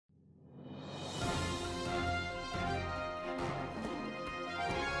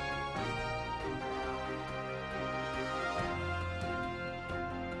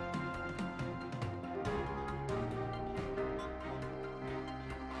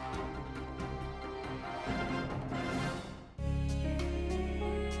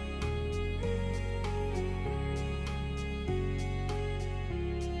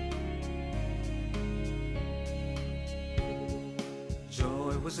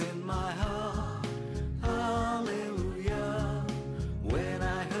was in my heart. Hallelujah. When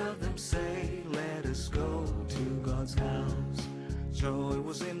I heard them say, let us go to God's house. Joy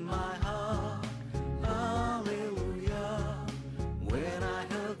was in my heart. Hallelujah. When I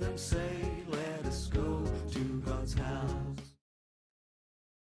heard them say, let us go to God's house.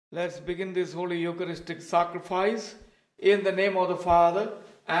 Let's begin this holy Eucharistic sacrifice in the name of the Father,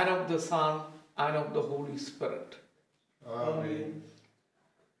 and of the Son, and of the Holy Spirit. Amen.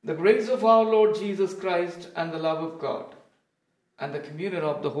 The grace of our Lord Jesus Christ, and the love of God, and the communion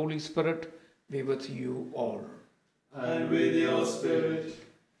of the Holy Spirit be with you all. And with your spirit.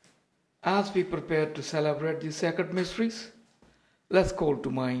 As we prepare to celebrate these sacred mysteries, let's call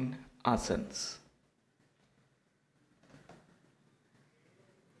to mind our sins.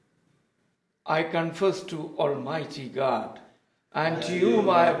 I confess to Almighty God and to you,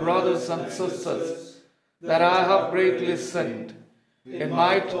 my brothers and sisters, that I have greatly sinned in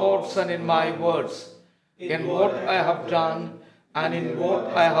my thoughts and in my words, in what I have done and in what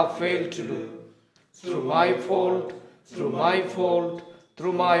I have failed to do, through my fault,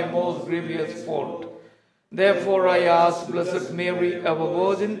 through my most grievous fault. Therefore I ask Blessed Mary, ever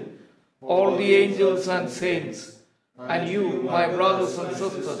Virgin, all the angels and saints, and you, my brothers and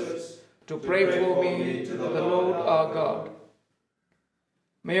sisters, to pray for me to the Lord our God.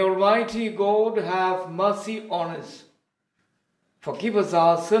 May Almighty God have mercy on us, forgive us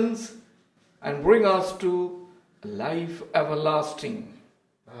our sins, and bring us to life everlasting.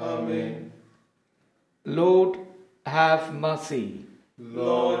 Amen. Lord, have mercy.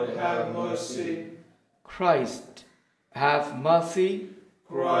 Lord, have mercy. Christ, have mercy.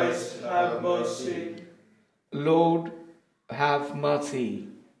 Christ, have mercy. Lord, have mercy.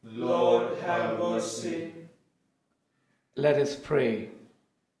 Lord, have mercy. Let us pray.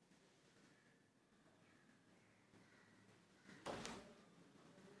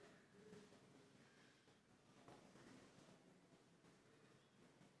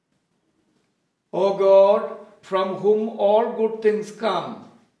 O God, from whom all good things come,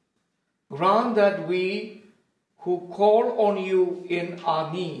 grant that we who call on you in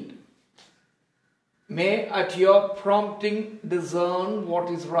our need may at your prompting discern what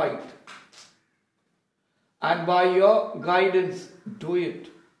is right, and by your guidance do it.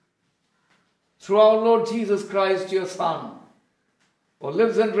 Through our Lord Jesus Christ, your Son, who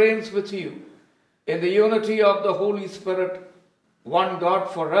lives and reigns with you in the unity of the Holy Spirit, one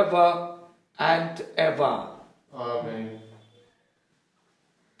God forever and ever. Amen.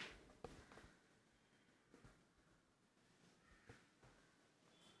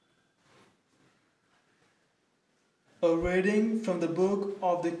 A reading from the book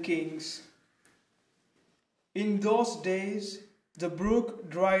of the Kings. In those days the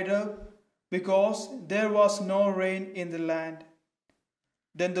brook dried up because there was no rain in the land.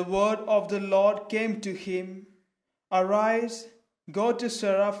 Then the word of the Lord came to him, Arise, go to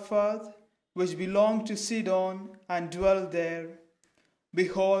Zarephath, which belonged to Sidon, and dwell there.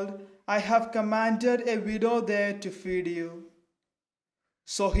 Behold, I have commanded a widow there to feed you.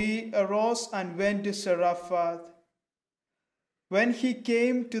 So he arose and went to Zarephath. When he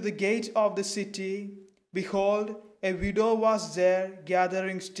came to the gate of the city, behold, a widow was there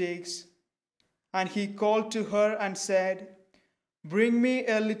gathering sticks. And he called to her and said, Bring me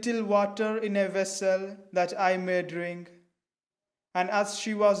a little water in a vessel, that I may drink. And as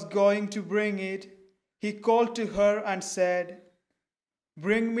she was going to bring it, he called to her and said,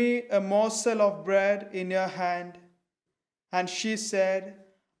 Bring me a morsel of bread in your hand. And she said,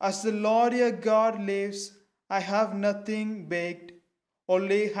 As the Lord your God lives, I have nothing baked,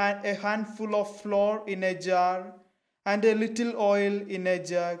 only a handful of flour in a jar, and a little oil in a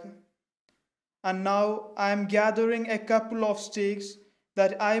jug. And now I am gathering a couple of sticks,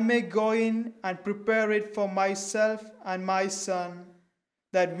 that I may go in and prepare it for myself and my son,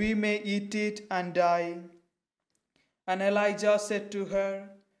 that we may eat it and die. And Elijah said to her,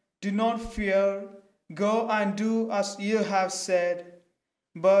 Do not fear, go and do as you have said.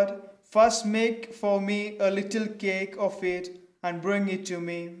 But first make for me a little cake of it and bring it to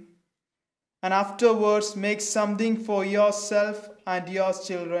me. And afterwards make something for yourself and your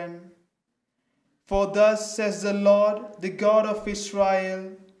children. For thus says the Lord, the God of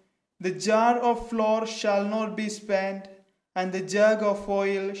Israel, the jar of flour shall not be spent, and the jug of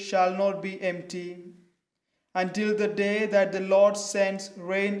oil shall not be empty, until the day that the Lord sends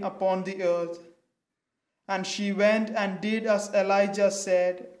rain upon the earth. And she went and did as Elijah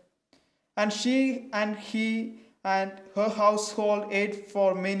said, and she and he and her household ate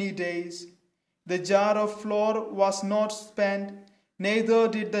for many days. The jar of flour was not spent, neither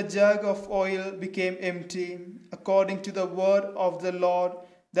did the jug of oil become empty, according to the word of the Lord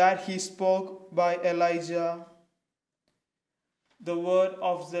that he spoke by Elijah. The word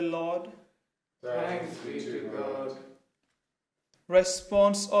of the Lord. Thanks be to God.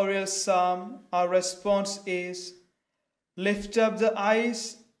 Responsorial Psalm. Our response is, lift up the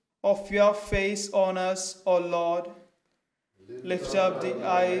eyes of your face on us, O Lord. Lift up the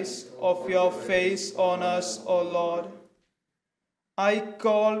eyes of your face on us, O Lord. I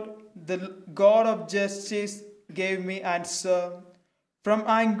called, the God of justice gave me answer. From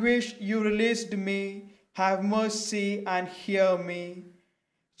anguish you released me. Have mercy and hear me.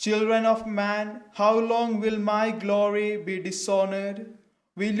 Children of man, how long will my glory be dishonored?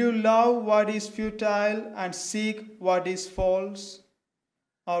 Will you love what is futile and seek what is false?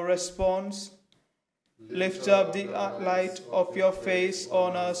 Our response, lift up the light of your face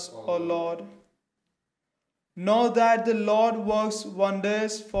on us, O Lord. Know that the Lord works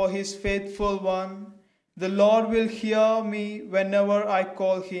wonders for his faithful one. The Lord will hear me whenever I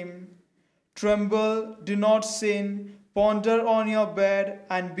call him. Tremble, do not sin. Ponder on your bed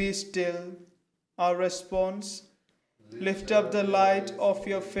and be still. Our response, lift up the light of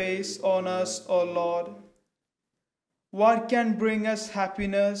your face on us, O Lord. What can bring us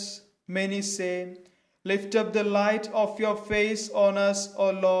happiness? Many say, lift up the light of your face on us,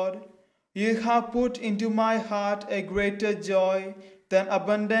 O Lord. You have put into my heart a greater joy than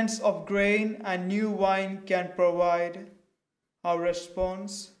abundance of grain and new wine can provide. Our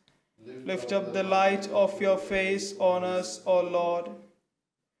response, lift up the light of your face on us, O Lord.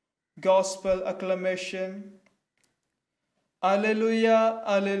 Gospel acclamation. Alleluia,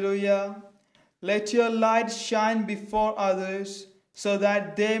 alleluia. Let your light shine before others, so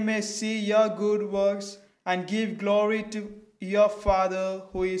that they may see your good works and give glory to your Father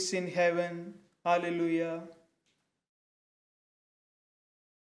who is in heaven. Alleluia.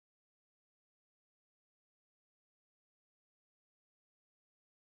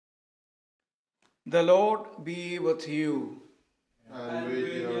 The Lord be with you. And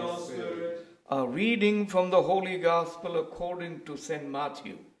with your spirit. A reading from the Holy Gospel according to St.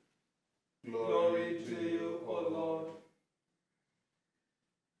 Matthew. Glory to you, O Lord.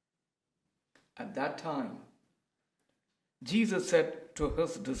 At that time, Jesus said to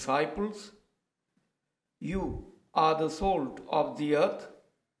his disciples, you are the salt of the earth,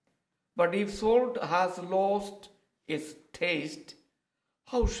 but if salt has lost its taste,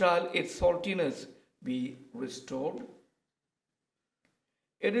 how shall its saltiness be restored?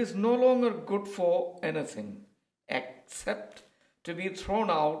 It is no longer good for anything except to be thrown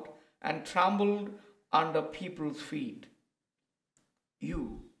out and trampled under people's feet.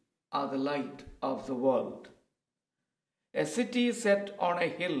 You are the light of the world. A city set on a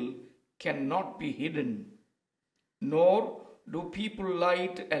hill cannot be hidden, nor do people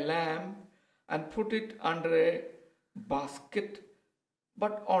light a lamp and put it under a basket,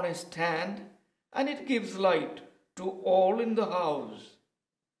 but on a stand, and it gives light to all in the house.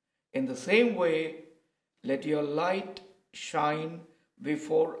 In the same way, let your light shine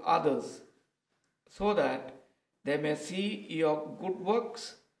before others, so that they may see your good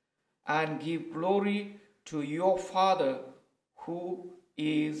works and give glory to your Father who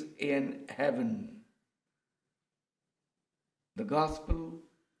is in heaven. The Gospel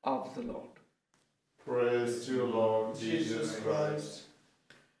of the Lord. Praise to you, Lord Jesus Christ.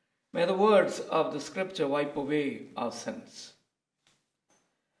 May the words of the Scripture wipe away our sins.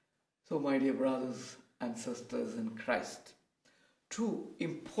 So, my dear brothers and sisters in Christ, two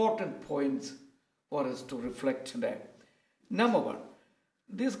important points for us to reflect today. Number one,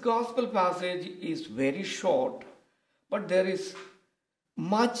 this gospel passage is very short, but there is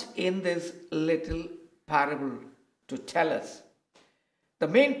much in this little parable to tell us. The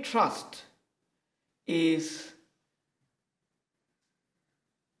main thrust is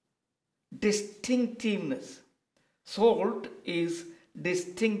distinctiveness. Salt is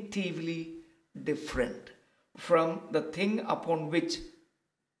distinctively different from the thing upon which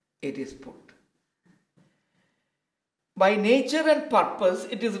it is put. By nature and purpose,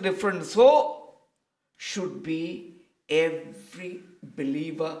 it is different. So should be every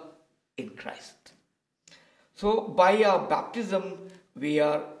believer in Christ. So by our baptism, we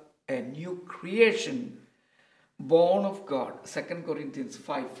are a new creation, born of God. 2 Corinthians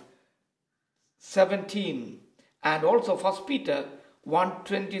 5:17, and also 1 Peter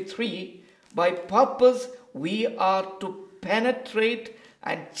 1:23. By purpose, we are to penetrate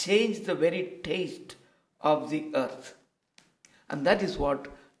and change the very taste of the earth. And that is what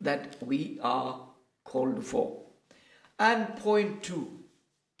that we are called for. And point two,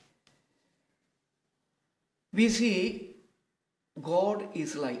 we see God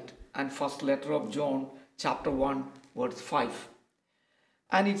is light, and first letter of John chapter 1 verse 5.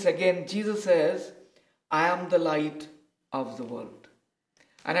 And it's again, Jesus says, I am the light of the world.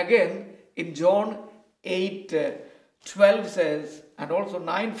 And again, in John 8:12 says, and also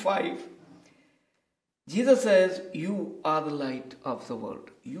 9:5, Jesus says, you are the light of the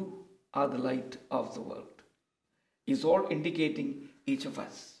world. You are the light of the world. It's all indicating each of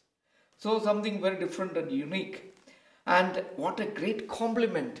us. So something very different and unique. And what a great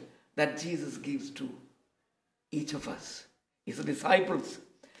compliment that Jesus gives to each of us, his disciples.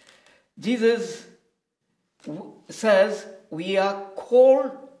 Jesus says we are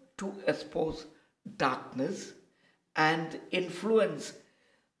called to expose darkness and influence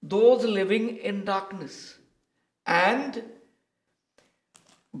those living in darkness and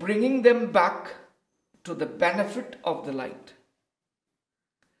bringing them back to the benefit of the light.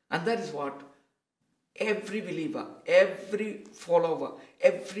 And that is what every believer, every follower,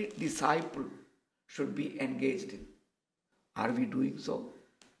 every disciple should be engaged in. Are we doing so?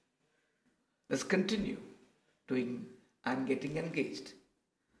 Let's continue doing and getting engaged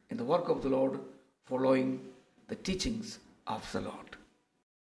in the work of the Lord, following the teachings of the Lord.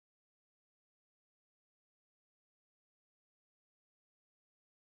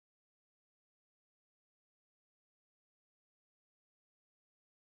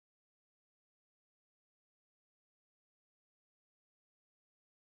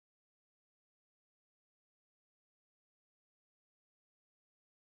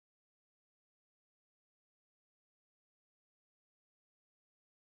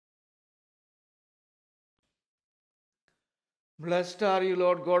 Blessed are you,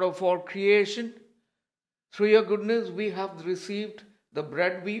 Lord God of all creation. Through your goodness we have received the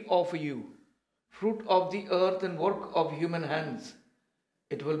bread we offer you, fruit of the earth and work of human hands.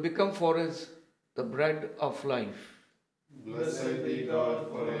 It will become for us the bread of life. Blessed be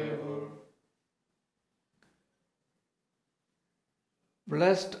God forever.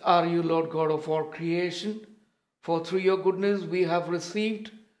 Blessed are you, Lord God of all creation, for through your goodness we have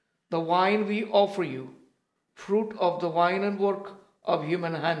received the wine we offer you, fruit of the vine and work of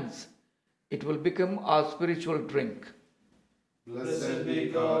human hands. It will become our spiritual drink. Blessed be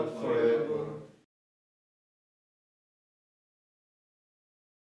God forever.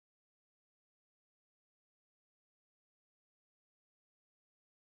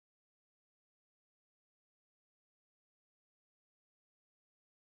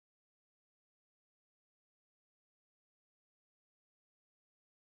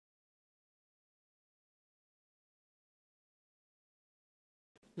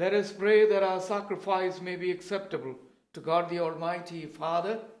 Let us pray that our sacrifice may be acceptable to God the Almighty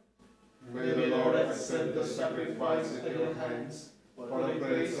Father. May the Lord accept the sacrifice at your hands, for the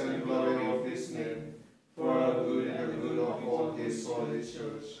praise and glory of his name, for our good and the good of all his holy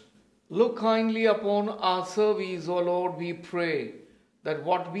church. Look kindly upon our service, O Lord, we pray, that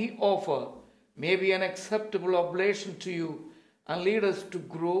what we offer may be an acceptable oblation to you, and lead us to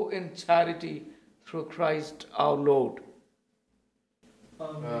grow in charity through Christ our Lord.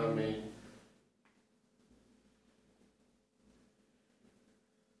 Amen.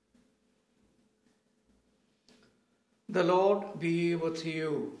 The Lord be with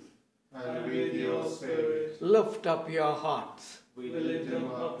you. And with your spirit, Lift up your hearts. we lift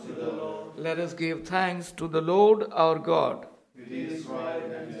them up to the Lord. Let us give thanks to the Lord our God. It is right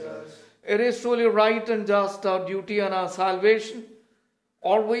and just. It is truly right and just, our duty and our salvation,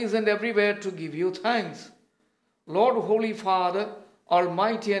 always and everywhere to give you thanks. Lord, Holy Father,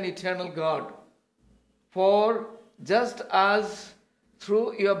 Almighty and eternal God, for just as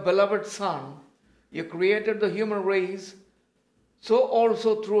through your beloved Son you created the human race, so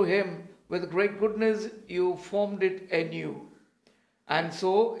also through him with great goodness you formed it anew. And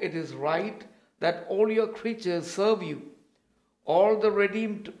so it is right that all your creatures serve you, all the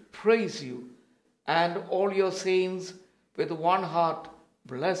redeemed praise you, and all your saints with one heart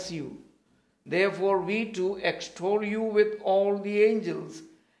bless you. Therefore we too extol you with all the angels,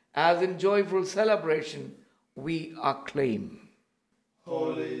 as in joyful celebration we acclaim.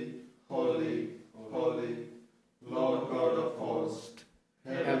 Holy, holy, holy, Lord God of hosts,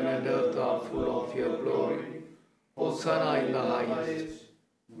 Heaven and earth are full of your glory. Hosanna in the highest.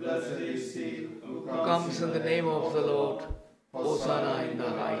 Blessed is he who Comes in the name of the Lord. Hosanna in the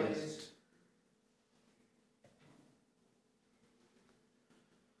highest.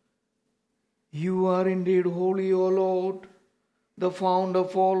 You are indeed holy, O Lord, the fount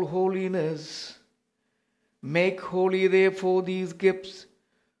of all holiness. Make holy, therefore, these gifts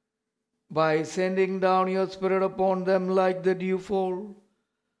by sending down your Spirit upon them like the dewfall,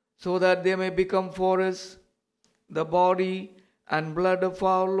 so that they may become for us the body and blood of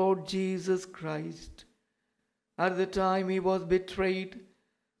our Lord Jesus Christ. At the time he was betrayed,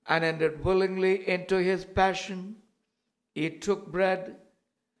 and entered willingly into his passion, he took bread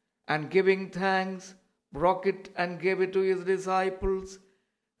and giving thanks, broke it and gave it to his disciples,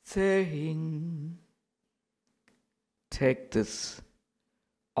 saying, "Take this,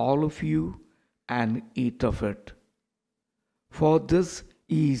 all of you, and eat of it. For this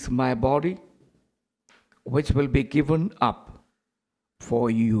is my body, which will be given up for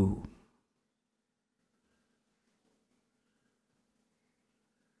you."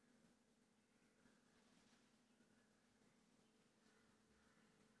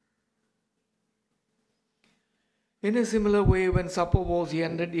 In a similar way, when supper was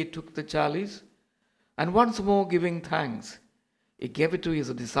ended, he took the chalice, and once more giving thanks, he gave it to his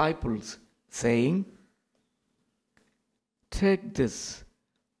disciples, saying, "Take this,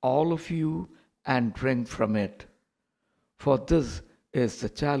 all of you, and drink from it. For this is the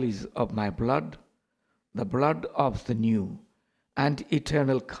chalice of my blood, the blood of the new and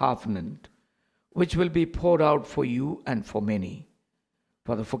eternal covenant, which will be poured out for you and for many,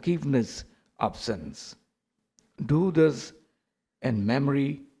 for the forgiveness of sins. Do this in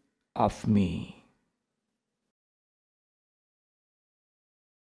memory of me."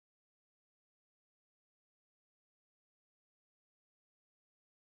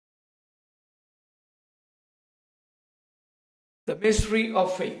 The mystery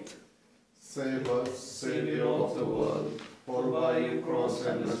of faith. Save us, Saviour of the world, for by your cross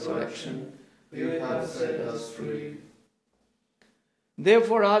and resurrection you have set us free.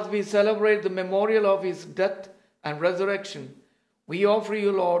 Therefore, as we celebrate the memorial of his death and resurrection, we offer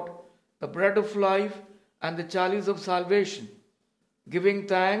you, Lord, the bread of life and the chalice of salvation, giving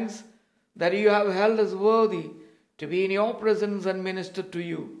thanks that you have held us worthy to be in your presence and minister to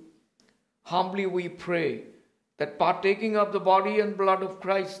you. Humbly we pray that partaking of the body and blood of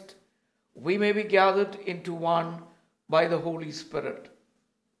Christ, we may be gathered into one by the Holy Spirit.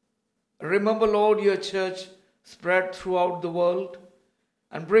 Remember, Lord, your church spread throughout the world,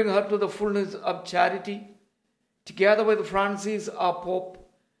 and bring her to the fullness of charity, together with Francis, our Pope,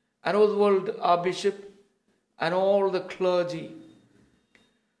 and Oswald, our Bishop, and all the clergy.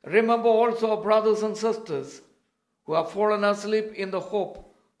 Remember also our brothers and sisters who have fallen asleep in the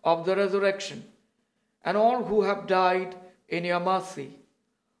hope of the resurrection, and all who have died in your mercy.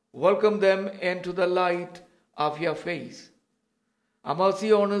 Welcome them into the light of your face. Have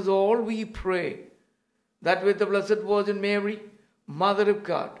mercy on us all, we pray, that with the Blessed Virgin Mary, Mother of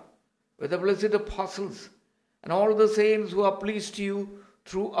God, with the blessed apostles, and all the saints who are pleased to you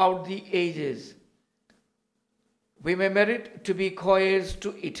throughout the ages, we may merit to be co-heirs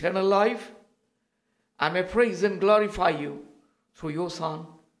to eternal life, and may praise and glorify you through your Son,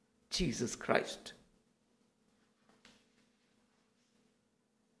 Jesus Christ.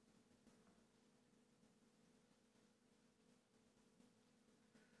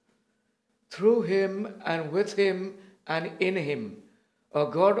 Through him and with him and in him, O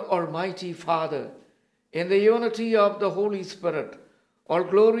God Almighty Father, in the unity of the Holy Spirit, all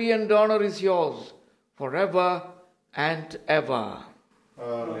glory and honor is yours forever and ever.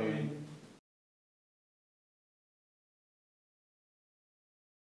 Amen.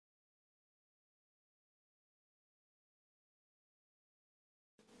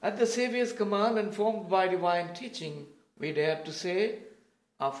 At the Saviour's command, informed by divine teaching, we dare to say,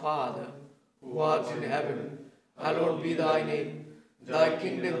 Our Father, who art in heaven, hallowed be thy name. Thy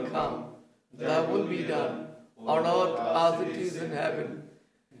kingdom come, thy will be done, on earth as it is in heaven.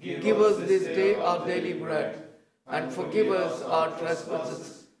 Give us this day our daily bread, and forgive us our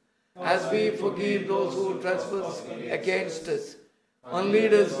trespasses, as we forgive those who trespass against us. And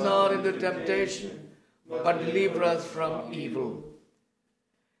lead us not into temptation, but deliver us from evil.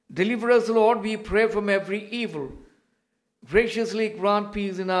 Deliver us, Lord, we pray, from every evil. Graciously grant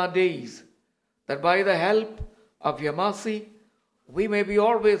peace in our days, that by the help of your mercy, we may be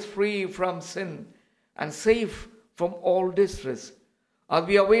always free from sin and safe from all distress, as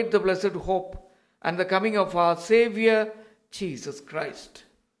we await the blessed hope and the coming of our Saviour, Jesus Christ.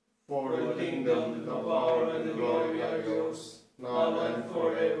 For the kingdom, the power, and the glory are yours, now and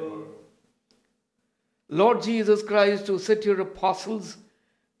forever. Lord Jesus Christ, who said to your apostles,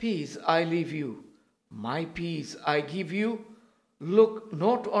 Peace I leave you, my peace I give you, look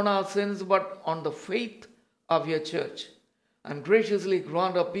not on our sins but on the faith of your church, and graciously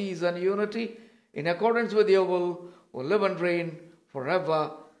grant our peace and unity in accordance with your will, who live and reign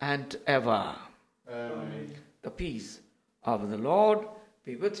forever and ever. Amen. The peace of the Lord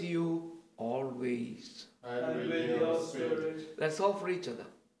be with you always. And with your spirit. Let's offer each other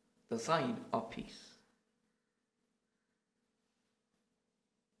the sign of peace.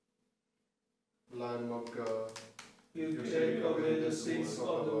 Lamb of God, you take away the sins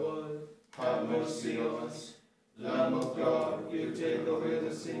of the world, have mercy on us. Lamb of God, you take away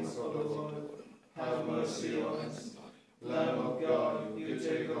the sins of the world, have mercy on us. Lamb of God, you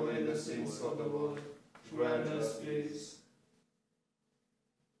take away the sins of the world, grant us peace.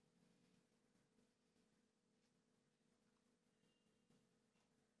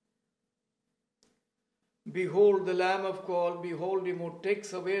 Behold the Lamb of God, behold him who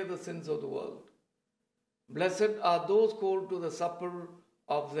takes away the sins of the world. Blessed are those called to the supper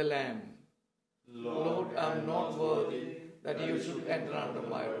of the Lamb. Lord, I am not worthy that you should enter under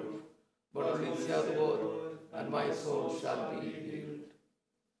my roof, but only say the word, and my soul shall be healed.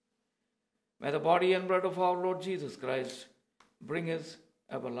 May the body and blood of our Lord Jesus Christ bring us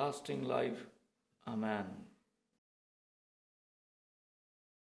everlasting life. Amen.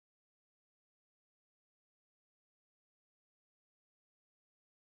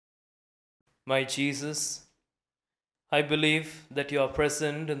 My Jesus, I believe that you are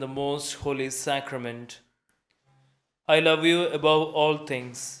present in the most holy sacrament. I love you above all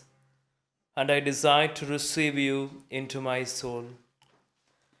things, and I desire to receive you into my soul.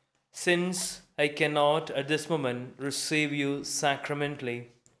 Since I cannot at this moment receive you sacramentally,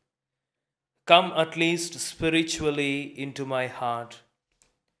 come at least spiritually into my heart.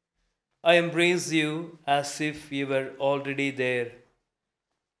 I embrace you as if you were already there,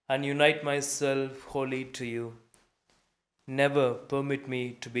 and unite myself wholly to you. Never permit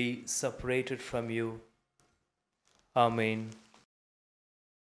me to be separated from you. Amen.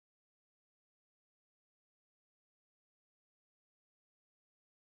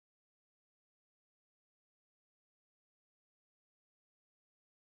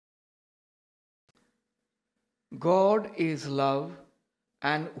 God is love,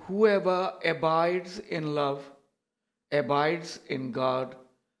 and whoever abides in love abides in God,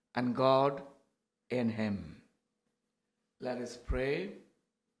 and God in him. Let us pray.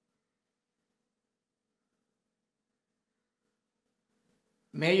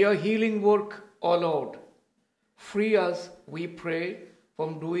 May your healing work, O Lord, free us, we pray,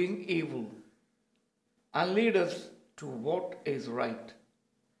 from doing evil, and lead us to what is right,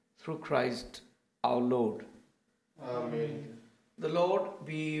 through Christ our Lord. Amen. The Lord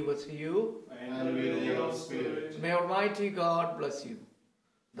be with you. And with your spirit. May Almighty God bless you,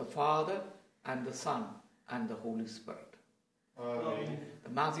 the Father, and the Son, and the Holy Spirit. Amen. The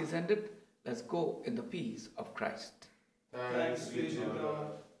Mass is ended. Let's go in the peace of Christ. Thanks be to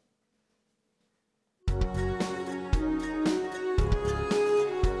God.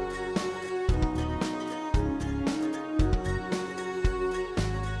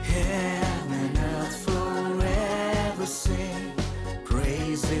 Heaven and earth forever sing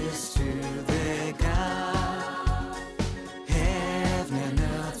praises to the God. Heaven and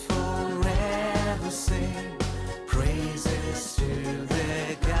earth forever sing praises to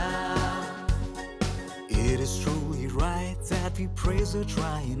the God. It is truly right that we praise the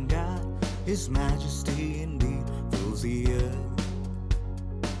triune God. His majesty indeed fills the earth.